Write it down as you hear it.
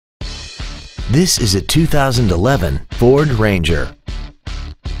This is a 2011 Ford Ranger.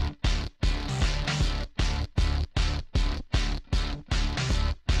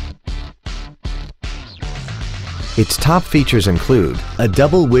 Its top features include a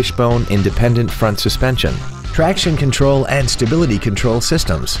double wishbone independent front suspension, traction control and stability control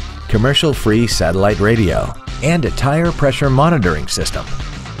systems, commercial-free satellite radio, and a tire pressure monitoring system.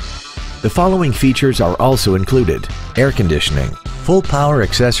 The following features are also included: air conditioning, full power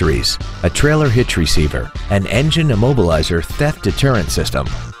accessories, a trailer hitch receiver, an engine immobilizer theft deterrent system,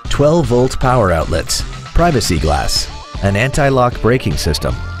 12-volt power outlets, privacy glass, an anti-lock braking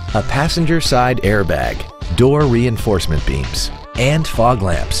system, a passenger side airbag, door reinforcement beams, and fog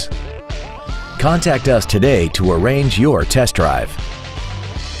lamps. Contact us today to arrange your test drive.